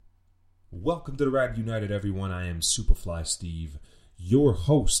Welcome to the Rad United, everyone. I am Superfly Steve, your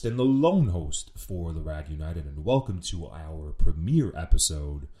host and the lone host for the Rad United, and welcome to our premiere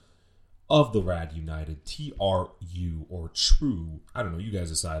episode of the Rad United, TRU or True. I don't know. You guys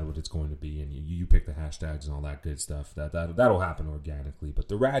decide what it's going to be, and you pick the hashtags and all that good stuff. That'll happen organically. But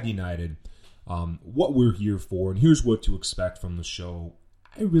the Rad United, what we're here for, and here's what to expect from the show.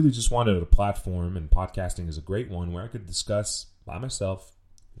 I really just wanted a platform, and podcasting is a great one, where I could discuss by myself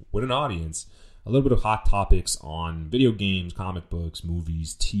with an audience a little bit of hot topics on video games, comic books,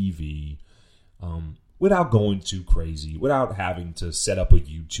 movies, TV, without going too crazy, without having to set up a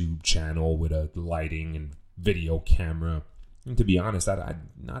YouTube channel with a lighting and video camera. And to be honest,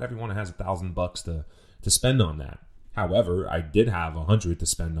 not everyone has $1,000 to spend on that. However, I did have $100 to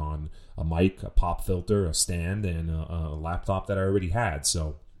spend on a mic, a pop filter, a stand, and a laptop that I already had.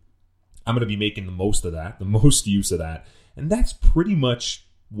 So I'm going to be making the most of that, the most use of that. And that's pretty much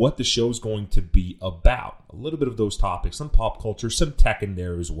what the show's going to be about. A little bit of those topics, some pop culture, some tech in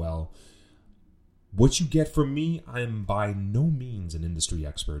there as well. What you get from me, I am by no means an industry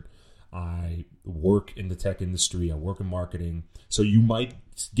expert. I work in the tech industry. I work in marketing. So you might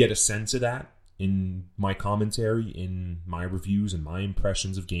get a sense of that in my commentary, in my reviews, and my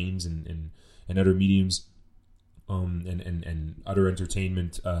impressions of games and other mediums, and other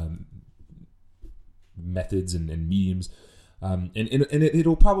entertainment methods and mediums. And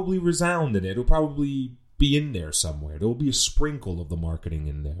it'll probably resound in it. It'll probably be in there somewhere. There will be a sprinkle of the marketing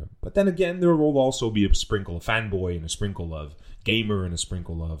in there. But then again, there will also be a sprinkle of fanboy and a sprinkle of gamer and a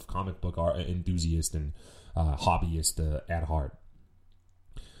sprinkle of comic book art enthusiast and hobbyist at heart.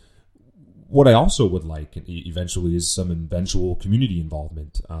 What I also would like eventually is some eventual community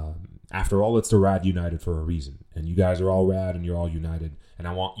involvement. After all, it's the Rad United for a reason. And you guys are all rad and you're all united. And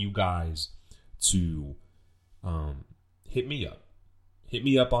I want you guys to hit me up. Hit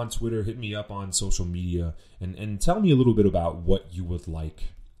me up on Twitter. Hit me up on social media. And tell me a little bit about what you would like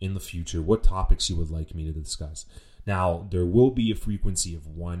in the future. What topics you would like me to discuss. Now, there will be a frequency of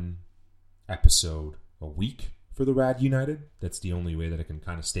one episode a week for the Rad United. That's the only way that I can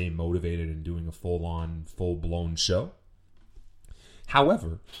kind of stay motivated in doing a full-on, full-blown show.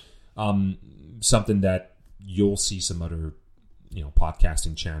 However, something that you'll see some other,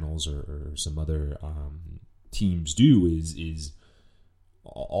 podcasting channels or some other teams do is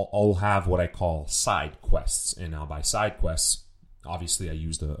I'll have what I call side quests. And now by side quests, obviously I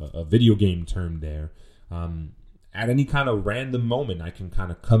used a video game term there. At any kind of random moment, I can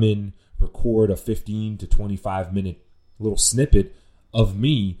kind of come in, record a 15 to 25 minute little snippet of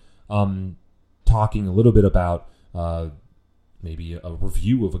me talking a little bit about maybe a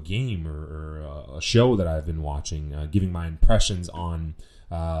review of a game or a show that I've been watching, giving my impressions on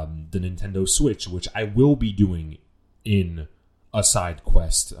the Nintendo Switch, which I will be doing in a side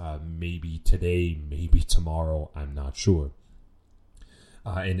quest, maybe today, maybe tomorrow, I'm not sure.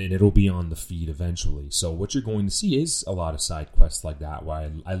 And it'll be on the feed eventually. So what you're going to see is a lot of side quests like that,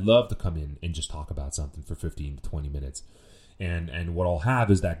 where I love to come in and just talk about something for 15 to 20 minutes. And what I'll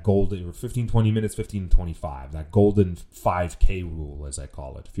have is that golden, 15, 20 minutes, 15 to 25, that golden 5K rule, as I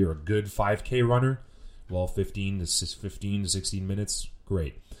call it. If you're a good 5K runner, well, 15 to 16 minutes,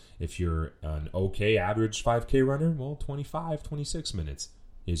 great. If you're an okay average 5K runner, well, 25, 26 minutes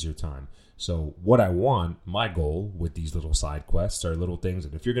is your time. So what I want, my goal with these little side quests are little things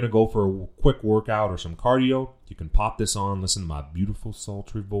that if you're going to go for a quick workout or some cardio, you can pop this on, listen to my beautiful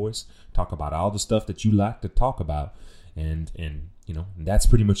sultry voice, talk about all the stuff that you like to talk about. And that's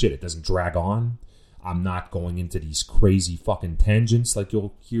pretty much it. It doesn't drag on. I'm not going into these crazy fucking tangents like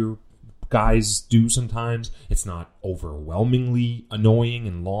you'll hear guys do sometimes. It's not overwhelmingly annoying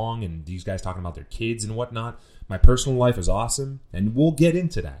and long and these guys talking about their kids and whatnot. My personal life is awesome, and we'll get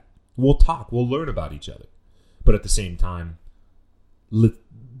into that. We'll talk. We'll learn about each other. But at the same time,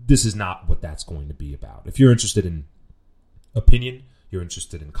 this is not what that's going to be about. If you're interested in opinion, you're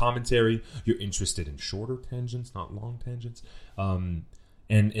interested in commentary, you're interested in shorter tangents, not long tangents, and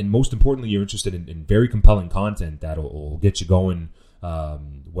most importantly, you're interested in very compelling content that'll get you going,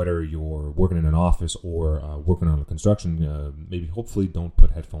 whether you're working in an office or working on a construction, maybe hopefully don't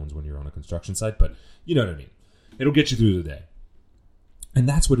put headphones when you're on a construction site, but you know what I mean. It'll get you through the day. And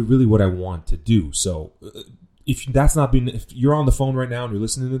that's what I want to do. So if you're on the phone right now and you're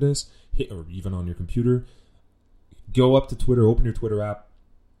listening to this, or even on your computer, go up to Twitter, open your Twitter app,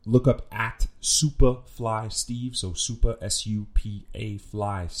 look up at Superfly Steve, so Super SUPA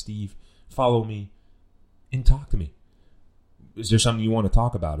Fly Steve. Follow me and talk to me. Is there something you want to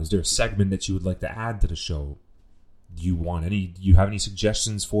talk about? Is there a segment that you would like to add to the show? Do you have any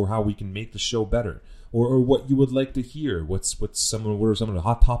suggestions for how we can make the show better, or what you would like to hear? What are some of the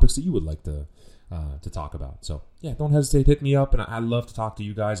hot topics that you would like to talk about? So yeah, don't hesitate to hit me up, and I'd love to talk to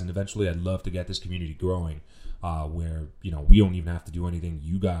you guys, and eventually I'd love to get this community growing, where we don't even have to do anything.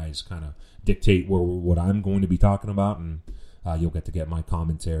 You guys kind of dictate what I'm going to be talking about, and you'll get my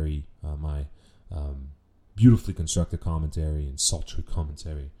commentary, my beautifully constructed commentary and sultry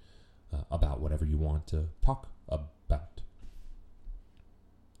commentary about whatever you want to talk about.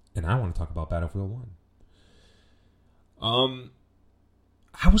 And I want to talk about Battlefield 1.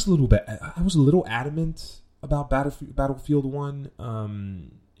 I was a little adamant about Battlefield 1,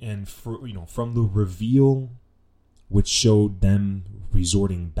 and from the reveal, which showed them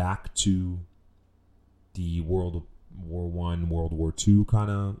resorting back to the World War I, World War II kind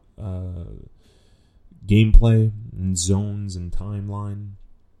of gameplay and zones and timeline,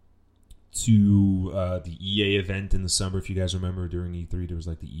 to the EA event in the summer. If you guys remember, during E3 there was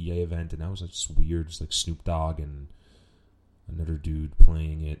like the EA event, and that was like just weird, just like Snoop Dogg and another dude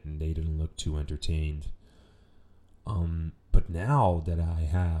playing it, and they didn't look too entertained. But now that I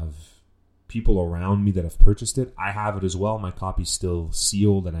have people around me that have purchased it, I have it as well. My copy's still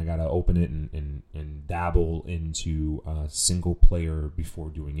sealed, and I gotta open it and dabble into single player before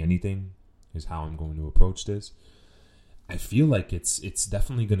doing anything, is how I'm going to approach this. I feel like it's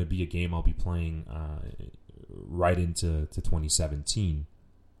definitely going to be a game I'll be playing right into 2017,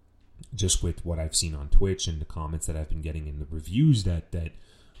 just with what I've seen on Twitch and the comments that I've been getting in the reviews that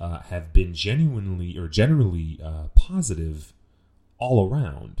have been generally positive all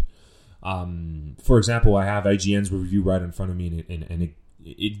around. For example, I have IGN's review right in front of me, and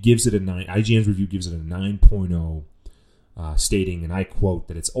it gives it a 9. IGN's review gives it a 9.0. Stating, and I quote,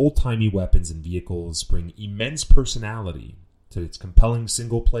 that its old-timey weapons and vehicles bring immense personality to its compelling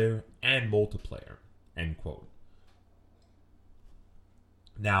single-player and multiplayer, end quote.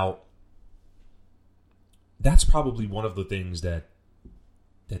 Now, that's probably one of the things that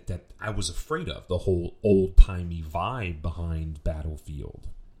I was afraid of, the whole old-timey vibe behind Battlefield.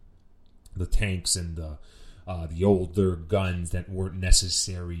 The tanks and the older guns that weren't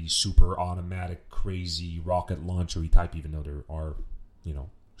necessary, super automatic, crazy rocket launchery type, even though there are,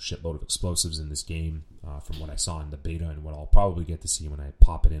 shitload of explosives in this game, from what I saw in the beta and what I'll probably get to see when I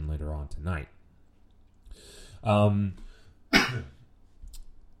pop it in later on tonight.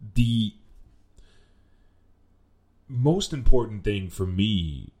 The most important thing for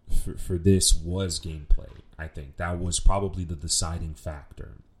me for this was gameplay. I think that was probably the deciding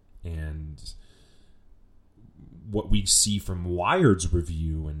factor. And what we see from Wired's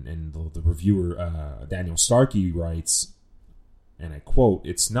review, and the reviewer Daniel Starkey writes, and I quote,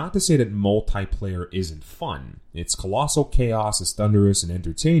 "It's not to say that multiplayer isn't fun. It's colossal chaos, it's thunderous and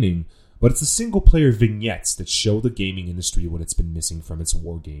entertaining, but it's the single-player vignettes that show the gaming industry what it's been missing from its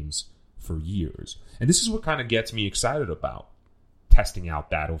war games for years." And this is what kind of gets me excited about testing out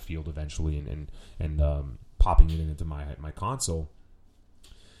Battlefield eventually and popping it into my console.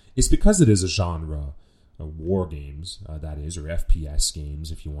 It's because it is a genre, war games, that is, or FPS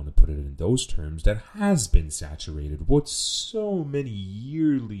games, if you want to put it in those terms, that has been saturated with so many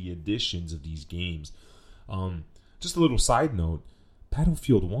yearly editions of these games. Just a little side note,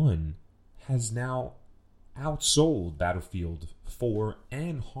 Battlefield 1 has now outsold Battlefield 4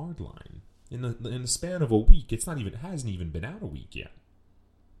 and Hardline in the span of a week. It hasn't even been out a week yet,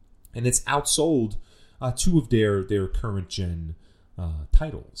 and it's outsold two of their current gen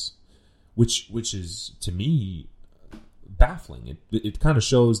titles, which is, to me, baffling. It kind of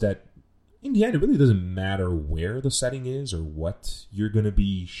shows that in the end, it really doesn't matter where the setting is or what you're going to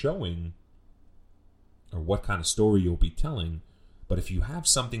be showing or what kind of story you'll be telling. But if you have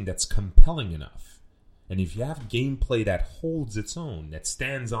something that's compelling enough, and if you have gameplay that holds its own, that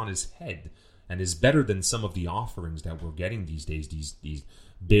stands on its head, and is better than some of the offerings that we're getting these days, these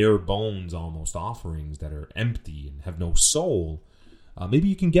bare bones almost offerings that are empty and have no soul, maybe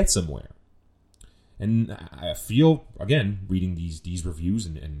you can get somewhere. And I feel, again, reading these reviews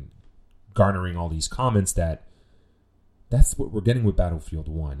and garnering all these comments, that's what we're getting with Battlefield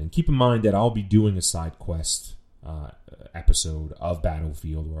 1. And keep in mind that I'll be doing a side quest episode of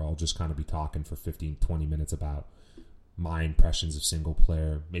Battlefield where I'll just kind of be talking for 15-20 minutes about my impressions of single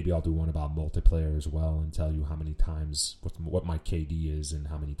player. Maybe I'll do one about multiplayer as well and tell you how many times, what my KD is and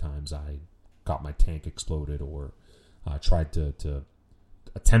how many times I got my tank exploded or tried to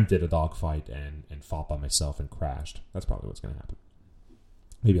attempted a dogfight and fought by myself and crashed. That's probably what's going to happen.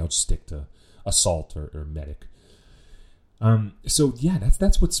 Maybe I'll just stick to assault or medic. So yeah,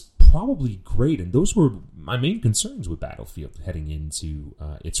 that's what's probably great, and those were my main concerns with Battlefield heading into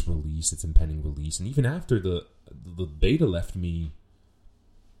its release, its impending release, and even after the the beta left me.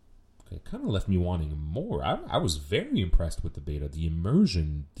 It kind of left me wanting more. I was very impressed with the beta. The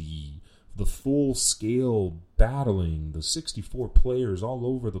immersion, the full scale battling, the 64 players all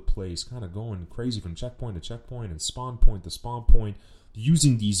over the place, kind of going crazy from checkpoint to checkpoint and spawn point to spawn point,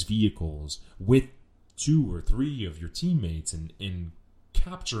 using these vehicles with 2 or 3 of your teammates and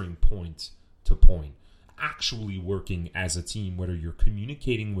capturing point to point, actually working as a team, whether you're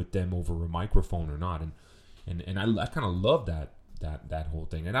communicating with them over a microphone or not. And I kind of love that whole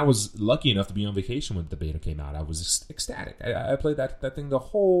thing. And I was lucky enough to be on vacation when the beta came out. I was ecstatic. I played that thing the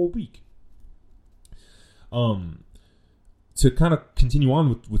whole week. To kind of continue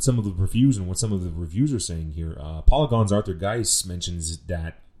on with some of the reviews and what some of the reviews are saying here, Polygon's Arthur Geis mentions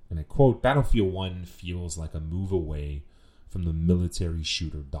that, and I quote, Battlefield 1 feels like a move away from the military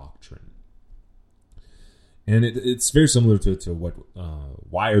shooter doctrine. And it's very similar to what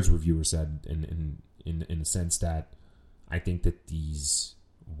Wired's reviewer said in the sense that I think that these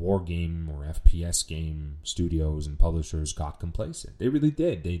war game or FPS game studios and publishers got complacent. They really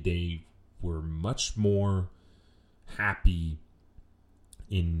did. They were much more happy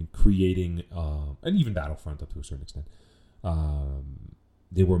in creating, and even Battlefront up to a certain extent,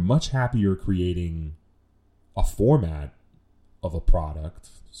 they were much happier creating a format of a product,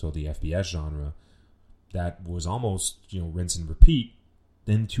 so the FPS genre, that was almost, rinse and repeat,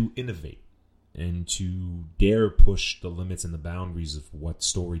 than to innovate and to dare push the limits and the boundaries of what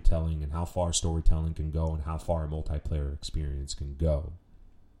storytelling and how far storytelling can go and how far a multiplayer experience can go.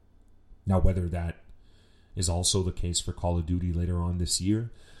 Now, whether that is also the case for Call of Duty later on this year,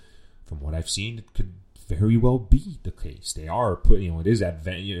 from what I've seen, it could very well be the case. They are putting, it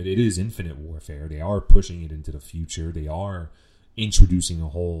is Infinite Warfare. They are pushing it into the future. They are introducing a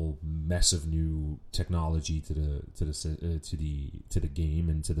whole mess of new technology to the game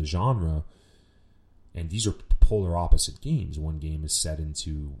and to the genre. And these are polar opposite games. One game is set in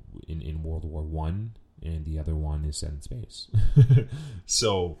World War One, and the other one is set in space.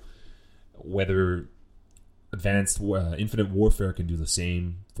 So whether Infinite Warfare can do the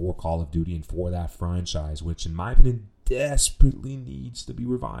same for Call of Duty and for that franchise, which in my opinion desperately needs to be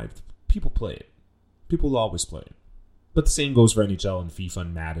revived, people play it. People will always play it. But the same goes for NHL and FIFA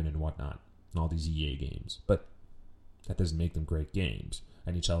and Madden and whatnot, and all these EA games. But that doesn't make them great games.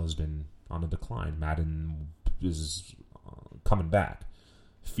 NHL has been on a decline. Madden is coming back.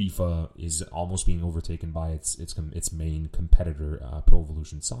 FIFA is almost being overtaken by its main competitor, Pro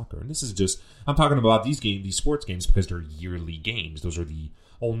Evolution Soccer. And this is just, I'm talking about these sports games, because they're yearly games. Those are the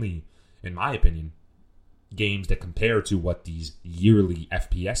only, in my opinion, games that compare to what these yearly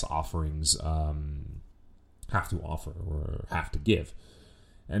FPS offerings have to offer or have to give.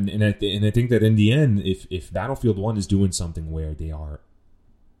 And I think that in the end, if Battlefield 1 is doing something where they are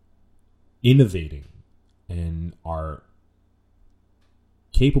innovating and are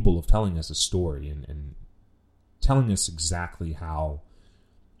capable of telling us a story and telling us exactly how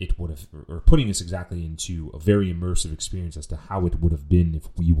it would have, or putting us exactly into a very immersive experience as to how it would have been if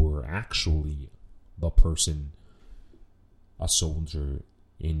we were actually the person, a soldier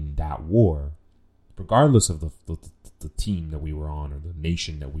in that war, regardless of the team that we were on, or the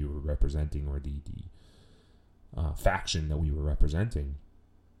nation that we were representing, or the faction that we were representing,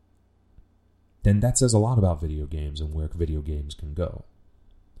 then that says a lot about video games and where video games can go.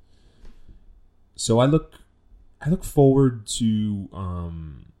 So I look forward to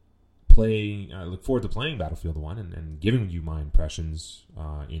playing Battlefield 1 and giving you my impressions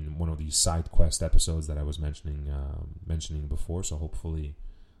in one of these side quest episodes that I was mentioning before. So hopefully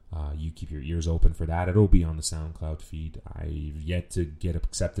you keep your ears open for that. It'll be on the SoundCloud feed. I've yet to get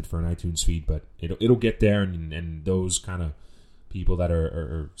accepted for an iTunes feed, but it'll get there, and those kind of people that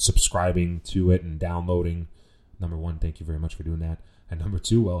are subscribing to it and downloading, number one, thank you very much for doing that. And number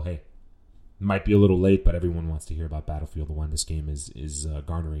two, well, hey, might be a little late, but everyone wants to hear about Battlefield 1. This game is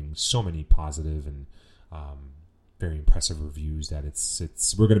garnering so many positive and very impressive reviews that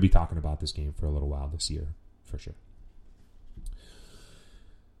we're going to be talking about this game for a little while this year, for sure.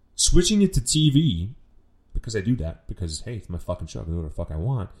 Switching it to TV, because I do that, because, hey, it's my fucking show. I can do whatever the fuck I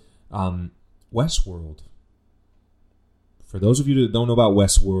want. Westworld. For those of you that don't know about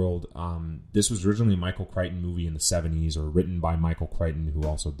Westworld, this was originally a Michael Crichton movie in the 70s, or written by Michael Crichton, who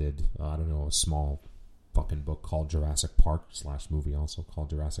also did, a small fucking book called Jurassic Park, / movie also called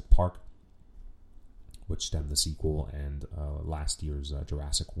Jurassic Park, which stemmed the sequel, and last year's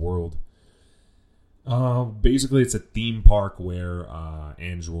Jurassic World. Basically, it's a theme park where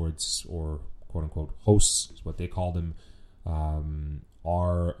androids, or quote-unquote hosts, is what they call them,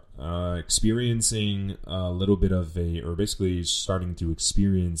 are experiencing a little bit of or basically starting to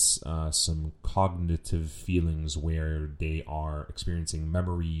experience some cognitive feelings where they are experiencing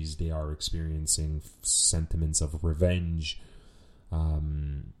memories, they are experiencing sentiments of revenge.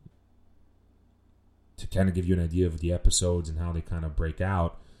 To kind of give you an idea of the episodes and how they kind of break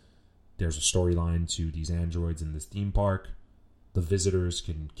out, there's a storyline to these androids in this theme park. The visitors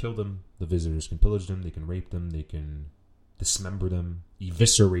can kill them, the visitors can pillage them, they can rape them, they can dismember them,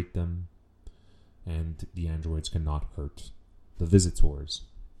 eviscerate them, and the androids cannot hurt the visitors.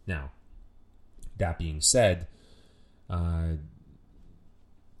 Now, that being said,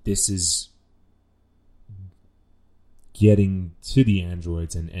 this is getting to the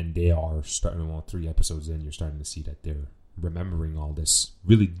androids, and they are starting, 3 episodes in, you're starting to see that they're remembering all this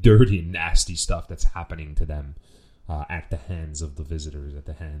really dirty and nasty stuff that's happening to them at the hands of the visitors, at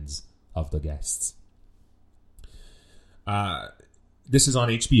the hands of the guests. This is on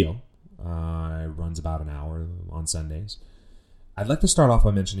HBO. It runs about an hour on Sundays. I'd like to start off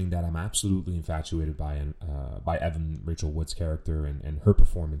by mentioning that I'm absolutely infatuated by Evan Rachel Wood's character and her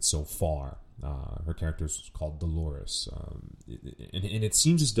performance so far. Her character is called Dolores, and it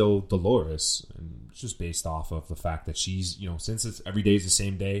seems as though Dolores, and it's just based off of the fact that she's, since it's every day is the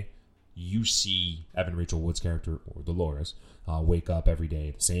same day, you see Evan Rachel Wood's character, or Dolores, wake up every day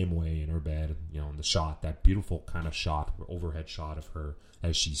the same way in her bed, in the shot, that beautiful kind of shot, overhead shot of her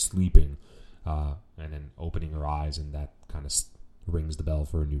as she's sleeping, and then opening her eyes, and that kind of rings the bell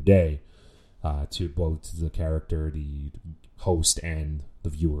for a new day, to both the character, the host, and the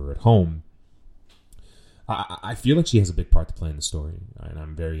viewer at home. I feel like she has a big part to play in the story, and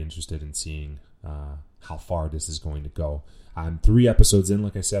I'm very interested in seeing how far this is going to go. I'm 3 episodes in,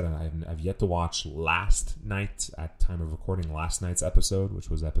 like I said, and I've yet to watch last night, at time of recording, last night's episode, which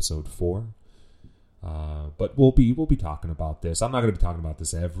was episode 4. But we'll be talking about this. I'm not going to be talking about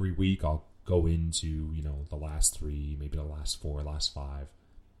this every week. I'll go into, the last 3, maybe the last 4, last 5.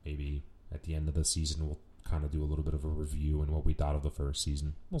 Maybe at the end of the season, we'll kind of do a little bit of a review and what we thought of the first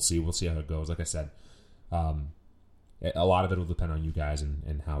season. We'll see how it goes. Like I said, a lot of it will depend on you guys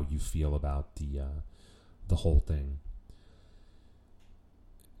and how you feel about the whole thing.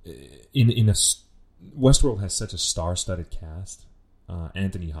 Westworld has such a star-studded cast.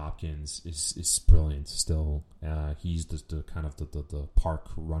 Anthony Hopkins is brilliant still. He's the kind of the park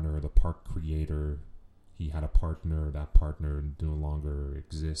runner, the park creator. He had a partner. That partner no longer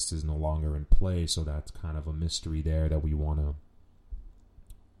exists, is no longer in play. So that's kind of a mystery there that we want to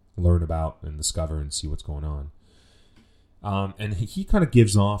learn about and discover and see what's going on. And he kind of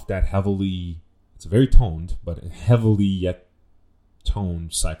gives off that heavily, it's a very toned, but heavily yet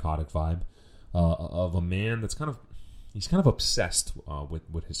toned psychotic vibe of a man that's he's kind of obsessed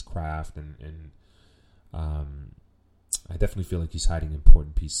with his craft, and I definitely feel like he's hiding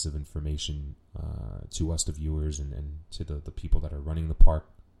important pieces of information to us, the viewers, and to the people that are running the park,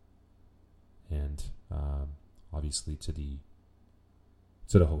 and obviously to the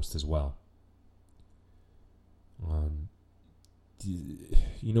host as well.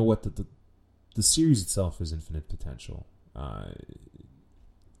 You know what? The series itself is infinite potential.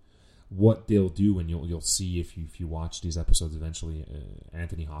 What they'll do, and you'll see if you watch these episodes eventually,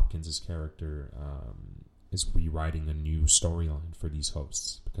 Anthony Hopkins' character is rewriting a new storyline for these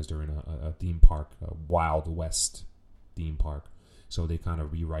hosts, because they're in a theme park, a Wild West theme park. So they kind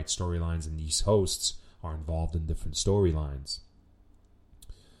of rewrite storylines, and these hosts are involved in different storylines.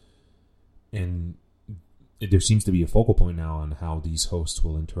 And there seems to be a focal point now on how these hosts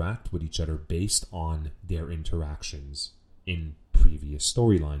will interact with each other based on their interactions in previous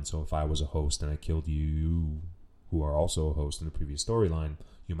storylines. So if I was a host and I killed you, who are also a host in the previous storyline,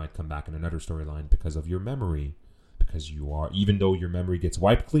 you might come back in another storyline because of your memory. Because you are, even though your memory gets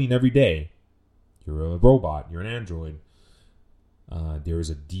wiped clean every day, you're a robot, you're an android. There is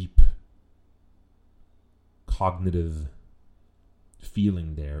a deep cognitive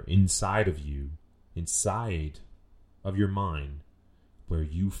feeling there inside of you, inside of your mind, where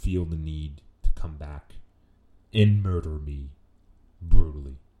you feel the need to come back and murder me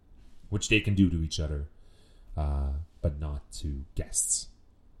brutally, which they can do to each other, but not to guests.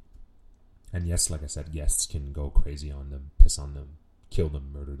 And yes, like I said, guests can go crazy on them, piss on them, kill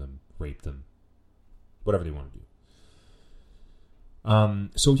them, murder them, rape them, whatever they want to do.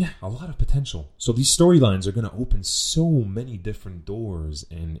 So yeah, a lot of potential. So these storylines are going to open so many different doors,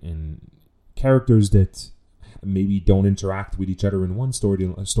 and characters that maybe don't interact with each other in one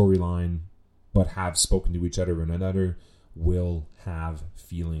storyline, but have spoken to each other in another, will have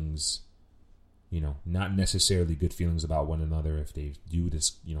feelings, not necessarily good feelings about one another if they do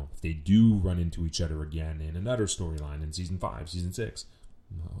this, if they do run into each other again in another storyline in season 5, season 6.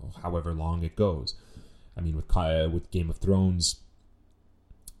 however long it goes. I mean, with Game of Thrones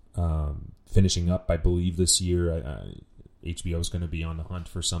finishing up, I believe this year, HBO is going to be on the hunt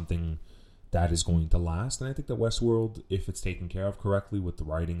for something that is going to last. And I think that Westworld, if it's taken care of correctly with the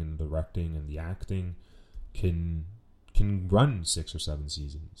writing and the directing and the acting, can run 6 or 7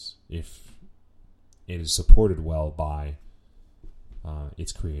 seasons if it is supported well by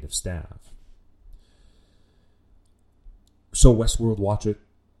its creative staff. So Westworld, watch it.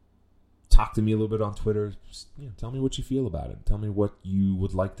 Talk to me a little bit on Twitter. Just, tell me what you feel about it. Tell me what you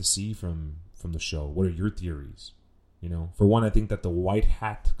would like to see from the show. What are your theories? For one, I think that the white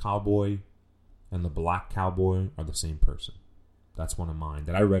hat cowboy and the black cowboy are the same person. That's one of mine.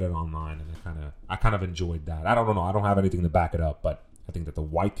 That I read it online, and I kind of enjoyed that. I don't know. I don't have anything to back it up, but I think that the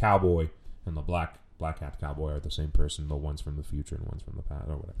white cowboy and the black hat cowboy are the same person, but one's from the future and one's from the past,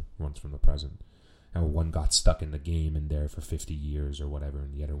 or whatever. One's from the present. And one got stuck in the game and there for 50 years or whatever,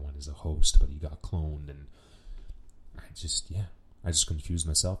 and the other one is a host, but he got cloned, and I just confused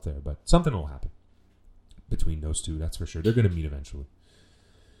myself there. But something will happen between those two, that's for sure. They're going to meet eventually.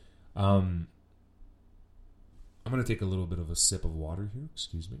 I'm going to take a little bit of a sip of water here.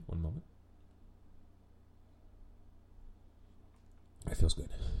 Excuse me, one moment. That feels good.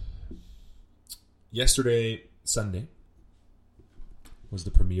 Yesterday, Sunday, was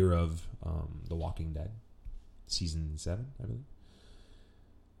the premiere of The Walking Dead, Season 7, I believe.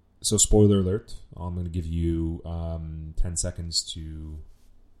 So, spoiler alert, I'm going to give you 10 seconds to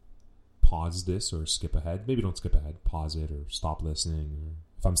pause this or skip ahead. Maybe don't skip ahead. Pause it or stop listening. Or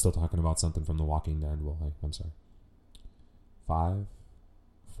if I'm still talking about something from The Walking Dead, well, I'm sorry. 5,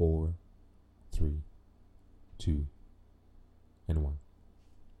 4, 3, 2, and 1.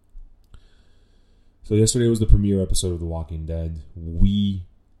 So yesterday was the premiere episode of The Walking Dead. We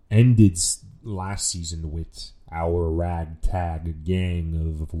ended last season with our ragtag gang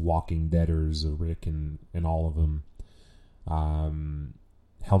of Walking Deaders, Rick and all of them,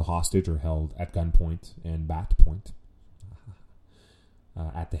 held hostage or held at gunpoint and bat point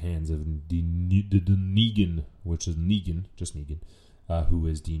at the hands of the Negan, which is Negan, just Negan, who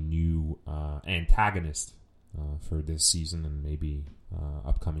is the new antagonist for this season and maybe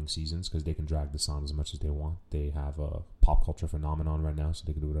upcoming seasons, because they can drag this on as much as they want. They have a pop culture phenomenon right now, so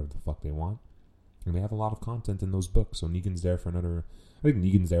they can do whatever the fuck they want. And they have a lot of content in those books. So Negan's there for another. I think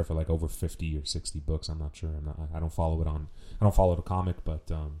Negan's there for like over 50 or 60 books. I'm not sure. I don't follow it on. I don't follow the comic, but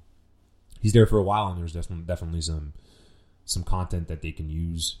he's there for a while, and there's definitely some content that they can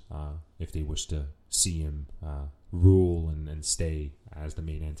use if they wish to see him rule and stay as the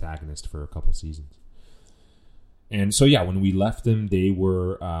main antagonist for a couple seasons. And so, yeah, when we left them, they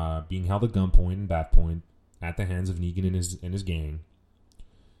were being held at gunpoint and bat point at the hands of Negan and his gang.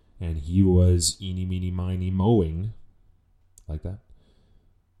 And he was eeny, meeny, miny, mowing like that.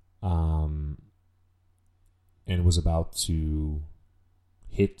 And was about to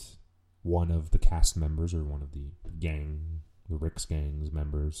hit one of the cast members or one of the Rick's gang's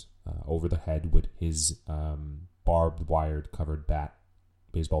members over the head with his barbed wired covered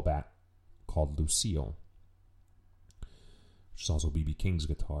baseball bat called Lucille. Which is also B.B. King's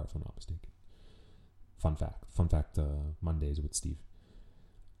guitar, if I'm not mistaken. Fun fact, Mondays with Steve.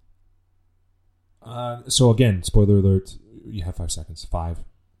 So again, spoiler alert, you have 5 seconds. 5,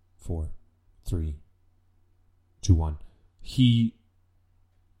 4, 3, 2, 1. He,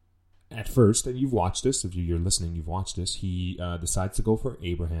 at first, and you've watched this, if you're listening, you've watched this, he decides to go for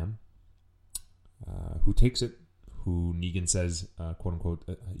Abraham, who takes it, who Negan says, quote unquote,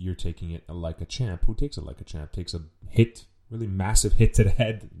 you're taking it like a champ. Who takes it like a champ? Takes a hit, really massive hit to the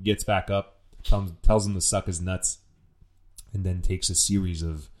head, gets back up, tells him to suck his nuts, and then takes a series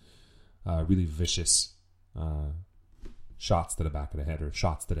of really vicious shots to the back of the head, or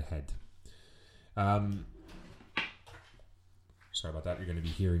shots to the head. Sorry about that. You're going to be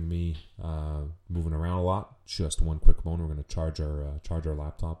hearing me moving around a lot. Just one quick moment. We're going to charge our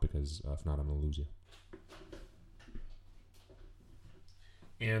laptop, because if not, I'm going to lose you.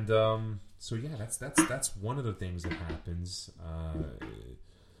 And so yeah, that's one of the things that happens.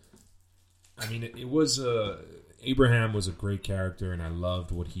 I mean, it was Abraham was a great character, and I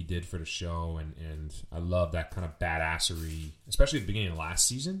loved what he did for the show, and I love that kind of badassery, especially at the beginning of last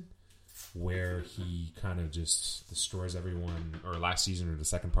season, where he kind of just destroys everyone, or last season, or the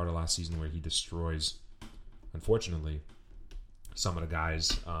second part of last season, where he destroys, unfortunately, some of the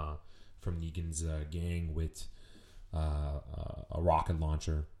guys from Negan's gang with a rocket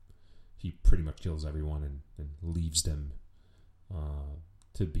launcher. He pretty much kills everyone and leaves them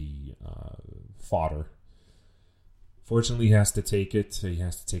to be fodder. Fortunately, he has to take it. He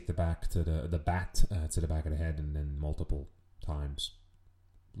has to take the bat to the back of the head, and then multiple times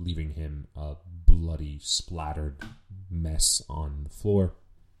leaving him a bloody, splattered mess on the floor.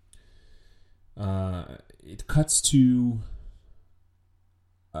 It cuts to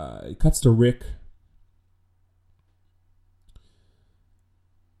Rick,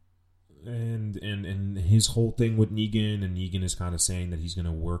 and his whole thing with Negan, and Negan is kind of saying that he's going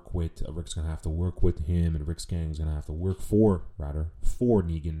to work with Rick's going to have to work with him, and Rick's gang is going to have to work for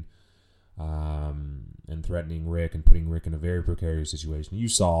Negan, and threatening Rick and putting Rick in a very precarious situation. You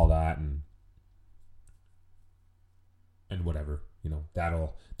saw all that, and whatever,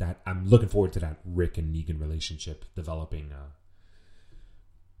 that I'm looking forward to that Rick and Negan relationship developing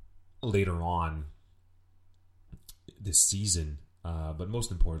later on this season. But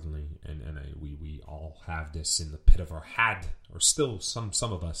most importantly, we all have this in the pit of our head, or still some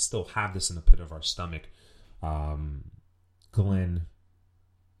of us still have this in the pit of our stomach. Glenn,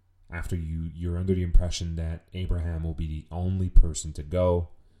 after you're under the impression that Abraham will be the only person to go,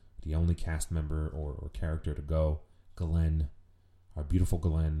 the only cast member or character to go, Glenn, our beautiful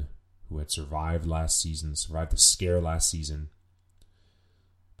Glenn, who had survived the scare last season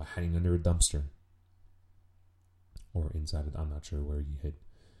by hiding under a dumpster. Or inside it, I'm not sure where he hid,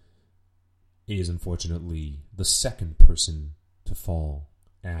 is unfortunately the second person to fall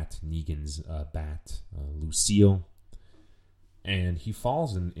at Negan's bat, Lucille. And he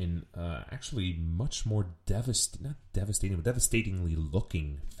falls in actually much more devastatingly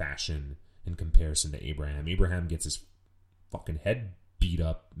looking fashion in comparison to Abraham. Abraham gets his fucking head beat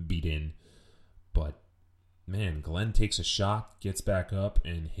in, but man, Glenn takes a shot, gets back up,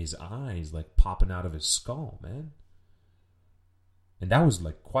 and his eyes like popping out of his skull, man. And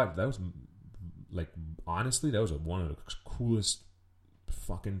honestly, that was one of the coolest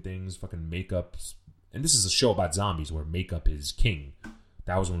fucking things, fucking makeups. And this is a show about zombies where makeup is king.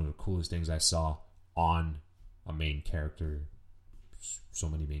 That was one of the coolest things I saw on a main character. So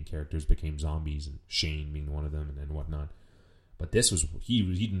many main characters became zombies, and Shane being one of them, and whatnot. But this was, he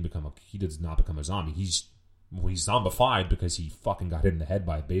does not become a zombie. He's zombified because he fucking got hit in the head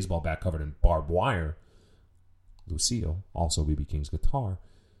by a baseball bat covered in barbed wire. Lucille, also B.B. King's guitar.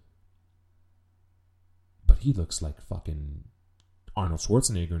 But he looks like fucking Arnold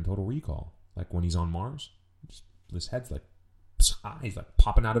Schwarzenegger in Total Recall. Like when he's on Mars. His head's like, his eyes like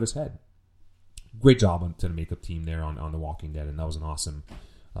popping out of his head. Great job to the makeup team there on The Walking Dead. And that was an awesome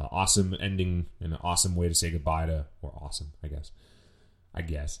ending and an awesome way to say goodbye to, or awesome, I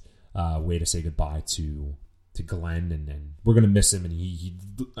guess, way to say goodbye to Glenn. And we're going to miss him. And he,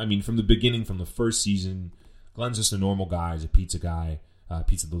 from the beginning, from the first season, Glenn's just a normal guy. He's a pizza guy,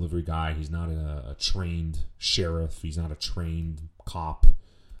 pizza delivery guy. He's not a trained sheriff. He's not a trained cop.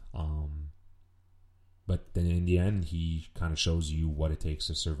 But then in the end, he kind of shows you what it takes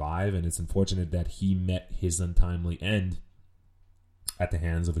to survive. And it's unfortunate that he met his untimely end at the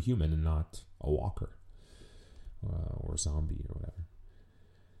hands of a human and not a walker or a zombie or whatever.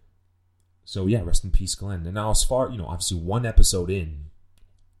 So yeah, rest in peace, Glenn. And now as far, obviously one episode in,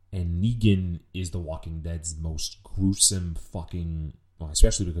 and Negan is The Walking Dead's most gruesome fucking, well,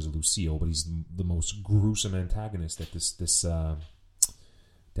 especially because of Lucille, but he's the most gruesome antagonist that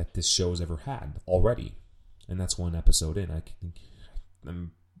this show's ever had already. And that's one episode in. I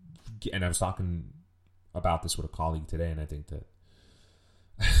was talking about this with a colleague today, and I think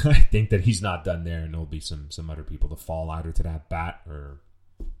that he's not done there, and there'll be some other people to fall either to that bat or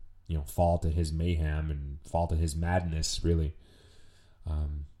fall to his mayhem and fall to his madness, really.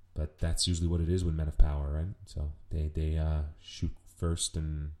 But that's usually what it is with men of power, right? So they shoot first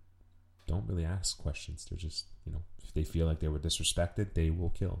and don't really ask questions. They're just, if they feel like they were disrespected, they will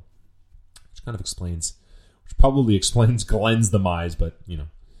kill. Which probably explains Glenn's demise, but,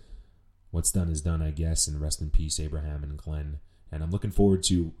 what's done is done, I guess, and rest in peace, Abraham and Glenn. And I'm looking forward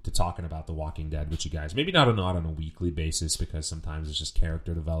to talking about The Walking Dead with you guys. Maybe not on a weekly basis, because sometimes it's just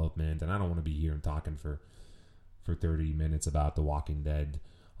character development, and I don't want to be here and talking for 30 minutes about The Walking Dead.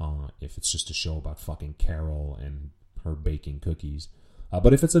 If it's just a show about fucking Carol and her baking cookies,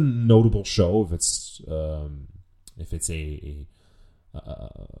 but if it's a notable show, if it's a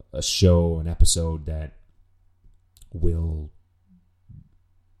show, an episode that will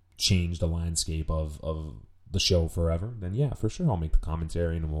change the landscape of the show forever, then yeah, for sure I'll make the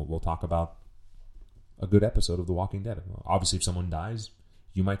commentary and we'll talk about a good episode of The Walking Dead. Obviously, if someone dies,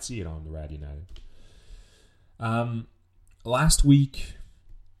 you might see it on the Rad United. Last week,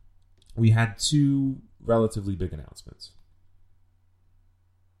 we had two relatively big announcements.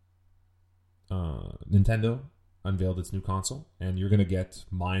 Nintendo unveiled its new console, and you're going to get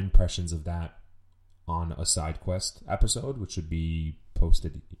my impressions of that on a side quest episode, which should be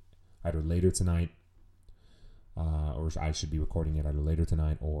posted either later tonight or I should be recording it either later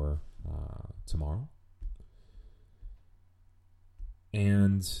tonight or tomorrow.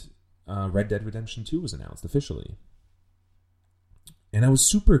 And Red Dead Redemption 2 was announced officially. And I was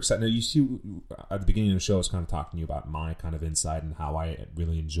super excited. Now, you see, at the beginning of the show, I was kind of talking to you about my kind of insight and how I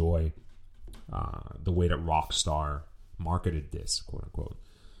really enjoy the way that Rockstar marketed this, quote unquote,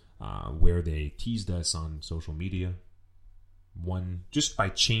 where they teased us on social media. One, just by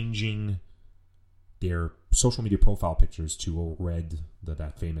changing their social media profile pictures to a red,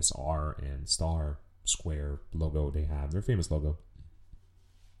 that famous R and star square logo they have, their famous logo,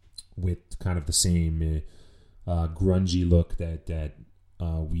 with kind of the same grungy look that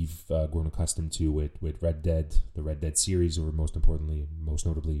we've grown accustomed to with Red Dead, the Red Dead series, or most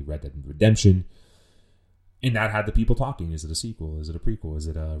notably Red Dead Redemption. And that had the people talking. Is it a sequel? Is it a prequel? Is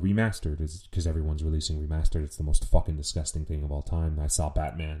it a remastered? Because everyone's releasing remastered. It's the most fucking disgusting thing of all time. I saw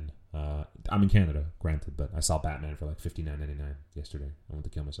Batman. I'm in Canada, granted, but I saw Batman for like $59.99 yesterday. I want to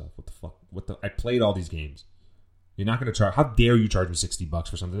kill myself. What the fuck? I played all these games. You're not going to charge. How dare you charge me $60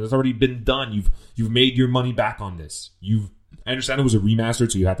 for something that's already been done? You've made your money back on this. I understand it was a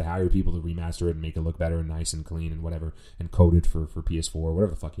remaster, so you had to hire people to remaster it and make it look better and nice and clean and whatever, and code it for PS4 or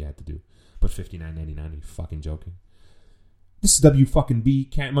whatever the fuck you had to do. But $59.99, are you fucking joking? This is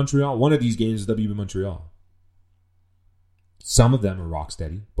WB Montreal. One of these games is WB Montreal. Some of them are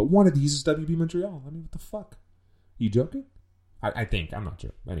Rocksteady, but one of these is WB Montreal. I mean, what the fuck? You joking? I think. I'm not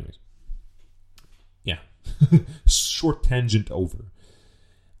sure. Anyways. Yeah. Short tangent over.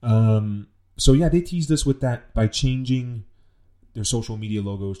 So yeah, they teased us with that by changing their social media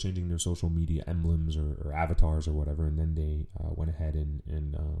logos, changing their social media emblems or avatars or whatever, and then they went ahead and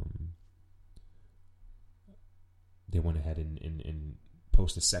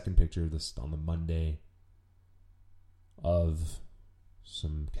post a second picture this on the Monday of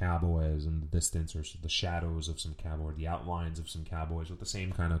some cowboys in the distance, or the shadows of some cowboy, the outlines of some cowboys with the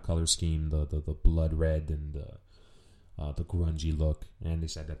same kind of color scheme, the blood red and the grungy look. And they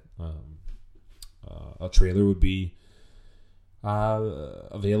said that a trailer would be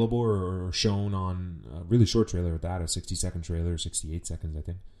available or shown on a really short trailer at that, a 60-second trailer, 68 seconds, I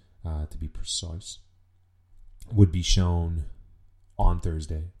think, to be precise, would be shown on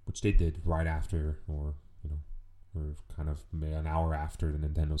Thursday, which they did right after, or kind of an hour after the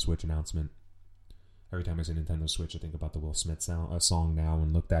Nintendo Switch announcement. Every time I say Nintendo Switch, I think about the Will Smith song now,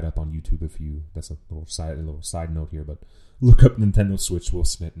 and look that up on YouTube if you. That's a little side note here, but look up Nintendo Switch Will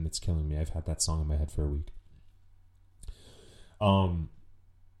Smith, and it's killing me. I've had that song in my head for a week.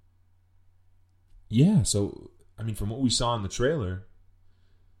 Yeah. So I mean, from what we saw in the trailer,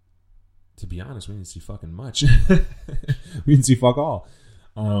 to be honest, we didn't see fucking much. We didn't see fuck all.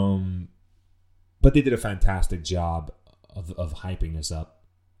 But they did a fantastic job of hyping us up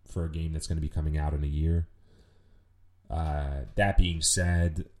for a game that's going to be coming out in a year. That being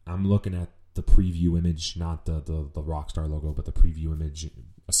said, I'm looking at the preview image, not the Rockstar logo, but the preview image,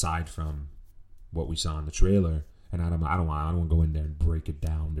 aside from what we saw in the trailer. And I don't want to go in there and break it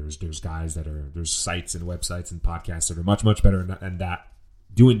down. There's sites and websites and podcasts that are much, much better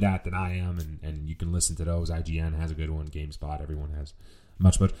doing that than I am, and you can listen to those. IGN has a good one. GameSpot, everyone has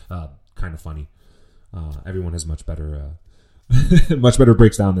much kind of funny. Everyone has much better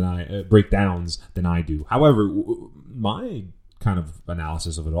breakdowns than I do. However, my kind of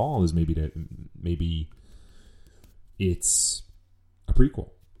analysis of it all is maybe it's a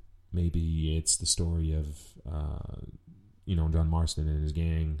prequel. Maybe it's the story of John Marston and his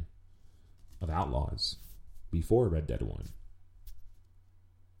gang of outlaws before Red Dead 1,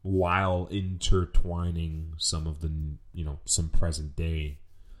 while intertwining some of the some present day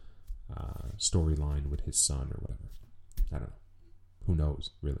storyline with his son or whatever. I don't know. Who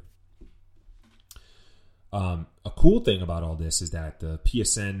knows, really? A cool thing about all this is that the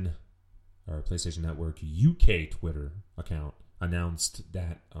PSN, or PlayStation Network UK Twitter account, announced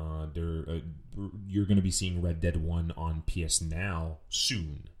that you're going to be seeing Red Dead 1 on PS Now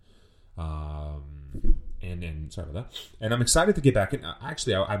soon. And sorry about that. And I'm excited to get back in.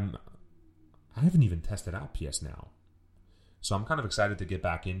 Actually, I haven't even tested out PS Now. So I'm kind of excited to get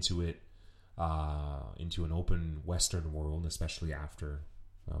back into it, into an open Western world, especially after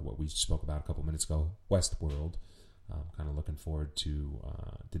what we spoke about a couple minutes ago, Westworld. I'm kind of looking forward to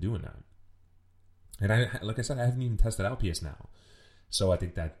doing that. And like I said, I haven't even tested out PS Now. So I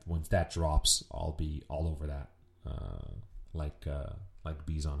think that once that drops, I'll be all over that, like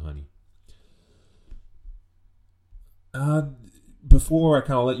bees on honey. Before I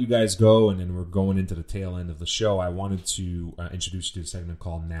kind of let you guys go, and then we're going into the tail end of the show, I wanted to introduce you to a segment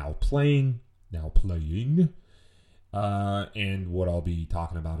called Now Playing. And what I'll be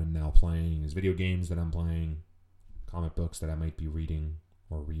talking about in Now Playing is video games that I'm playing, comic books that I might be reading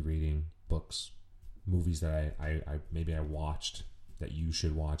or rereading, books, movies that I maybe I watched that you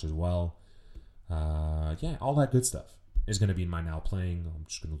should watch as well. Yeah, all that good stuff is going to be in my Now Playing. I'm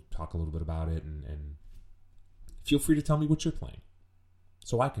just going to talk a little bit about it, and feel free to tell me what you're playing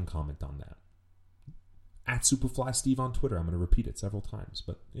so I can comment on that. At SuperflySteve on Twitter. I'm going to repeat it several times,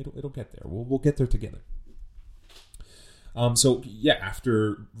 but it'll get there. We'll get there together. So yeah,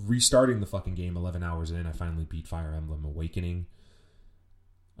 after restarting the fucking game 11 hours in, I finally beat Fire Emblem Awakening,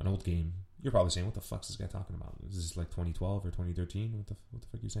 an old game. You're probably saying, "What the fuck's this guy talking about? Is this like 2012 or 2013? What the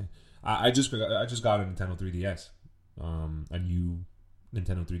fuck are you saying?" I just got a Nintendo 3DS, a new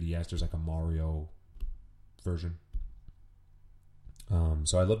Nintendo 3DS. There's like a Mario version.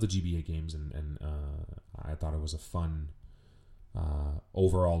 So I love the GBA games, and I thought it was a fun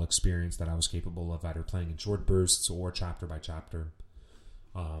overall experience that I was capable of either playing in short bursts or chapter by chapter,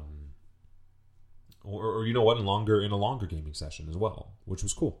 or you know what, in a longer gaming session as well, which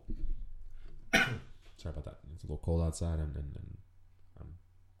was cool. Sorry about that. It's a little cold outside, and I'm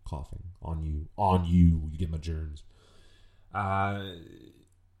coughing on you. You get my germs. I'm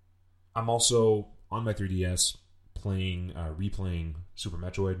also on my 3DS replaying Super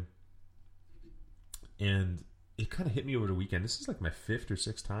Metroid, and it kind of hit me over the weekend. This is like my 5th or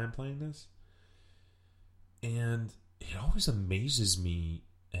 6th time playing this, and it always amazes me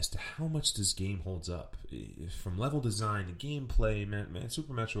as to how much this game holds up. From level design to gameplay, man,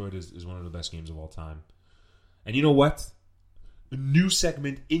 Super Metroid is one of the best games of all time. And you know what? A new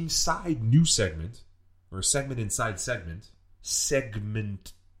segment inside new segment, or a segment inside segment,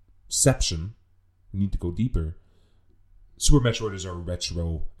 segmentception. We need to go deeper. Super Metroid is our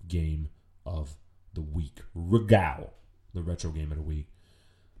retro game of the week. Regal, the retro game of the week.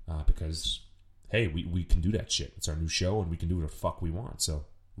 Because, hey, we can do that shit. It's our new show, and we can do what the fuck we want. So,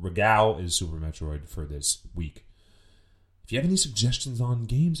 Regal is Super Metroid for this week. If you have any suggestions on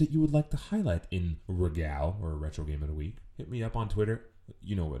games that you would like to highlight in Regal, or a retro game of the week, hit me up on Twitter.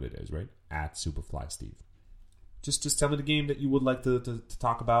 You know what it is, right? At SuperflySteve. Just tell me the game that you would like to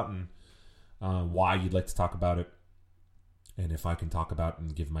talk about, and why you'd like to talk about it. And if I can talk about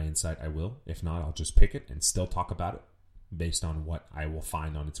and give my insight, I will. If not, I'll just pick it and still talk about it based on what I will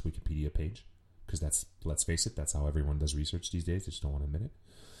find on its Wikipedia page. Because let's face it, that's how everyone does research these days. They just don't want to admit it.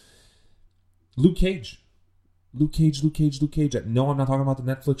 Luke Cage. No, I'm not talking about the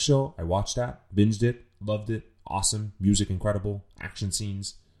Netflix show. I watched that, binged it, loved it. Awesome. Music incredible. Action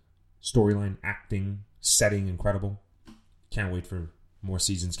scenes. Storyline, acting, setting incredible. Can't wait for more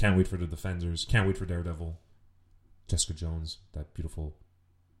seasons. Can't wait for the Defenders. Can't wait for Daredevil. Jessica Jones, that beautiful,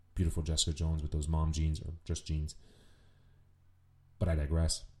 beautiful Jessica Jones with those mom jeans, or just jeans. But I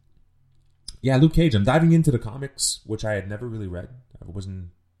digress. Yeah, Luke Cage. I'm diving into the comics, which I had never really read. I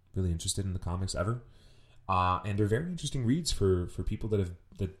wasn't really interested in the comics ever. And they're very interesting reads for people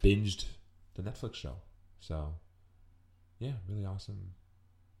that binged the Netflix show. So, yeah, really awesome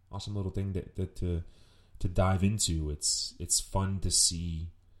little thing to dive into. It's fun to see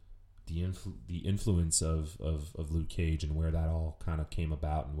the influence of Luke Cage and where that all kind of came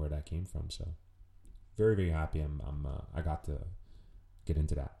about and where that came from. So, very, very happy I got to get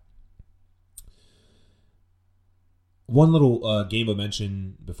into that. One little game of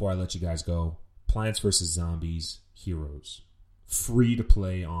mention before I let you guys go: Plants vs. Zombies Heroes, free to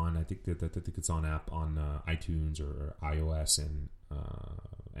play on. I think it's on app on iTunes or iOS and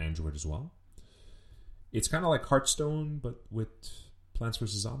Android as well. It's kind of like Hearthstone, but with Plants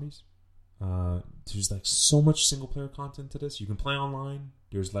vs. Zombies. There's like so much single player content to this. You can play online.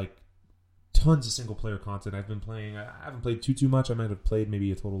 There's like tons of single player content. I've been playing. I haven't played too much. I might have played maybe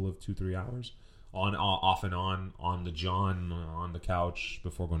a total of 2-3 hours off and on the John on the couch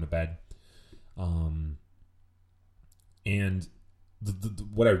before going to bed. And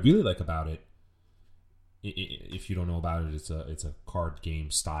what I really like about it, if you don't know about it, it's a card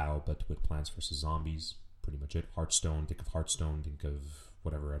game style, but with Plants vs. Zombies, pretty much it. Hearthstone, think of Hearthstone, think of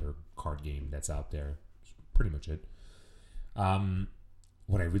whatever other card game that's out there. It's pretty much it.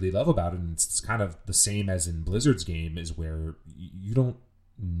 What I really love about it, and it's kind of the same as in Blizzard's game, is where you don't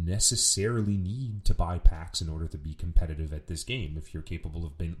necessarily need to buy packs in order to be competitive at this game. If you're capable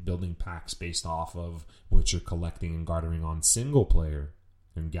of building packs based off of what you're collecting and gathering on single player,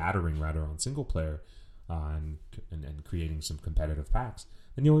 and creating some competitive packs,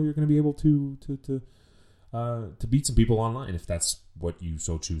 then you're going to be able to beat some people online if that's what you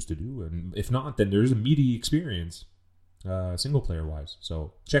so choose to do. And if not, then there's a meaty experience single player wise.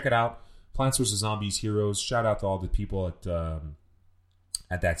 So check it out. Plants vs. Zombies Heroes. Shout out to all the people at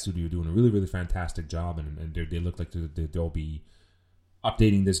that studio doing a really, really fantastic job, and they look like they'll be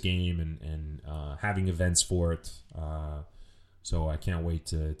updating this game and having events for it. So I can't wait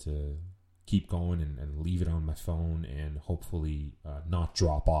to keep going and leave it on my phone and hopefully not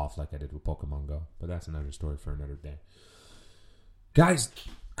drop off like I did with Pokemon Go. But that's another story for another day. Guys,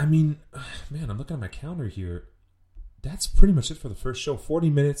 I mean, man, I'm looking at my calendar here. That's pretty much it for the first show. 40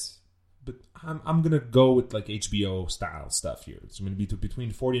 minutes. But I'm going to go with like HBO style stuff here. It's going to be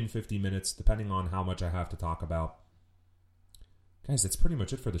between 40 and 50 minutes, depending on how much I have to talk about. Guys, that's pretty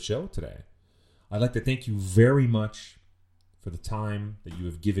much it for the show today. I'd like to thank you very much for the time that you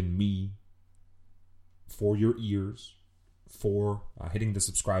have given me, for your ears, for hitting the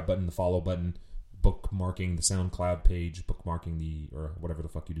subscribe button, the follow button, bookmarking the SoundCloud page, bookmarking or whatever the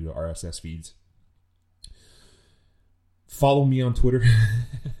fuck you do to RSS feeds. Follow me on Twitter.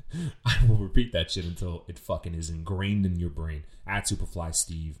 I will repeat that shit until it fucking is ingrained in your brain.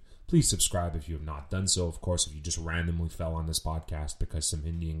 @SuperflySteve. Please subscribe if you have not done so. Of course, if you just randomly fell on this podcast because some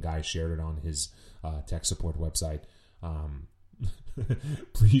Indian guy shared it on his tech support website,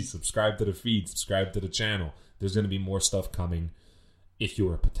 please subscribe to the feed, subscribe to the channel. There's going to be more stuff coming. If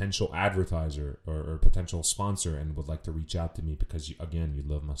you're a potential advertiser or potential sponsor and would like to reach out to me because, you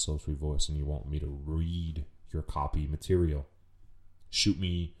love my sultry voice and you want me to read your copy material, shoot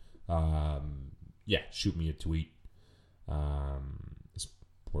me a tweet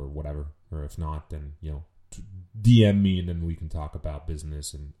or whatever. Or if not, then, DM me and then we can talk about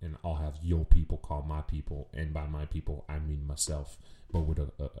business and I'll have your people call my people. And by my people, I mean myself, but with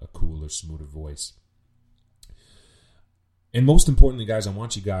a cooler, smoother voice. And most importantly, guys, I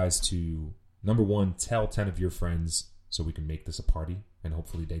want you guys to, number one, tell 10 of your friends so we can make this a party. And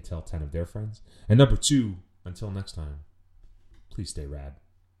hopefully they tell 10 of their friends. And number two, until next time, please stay rad.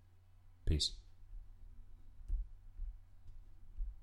 Peace.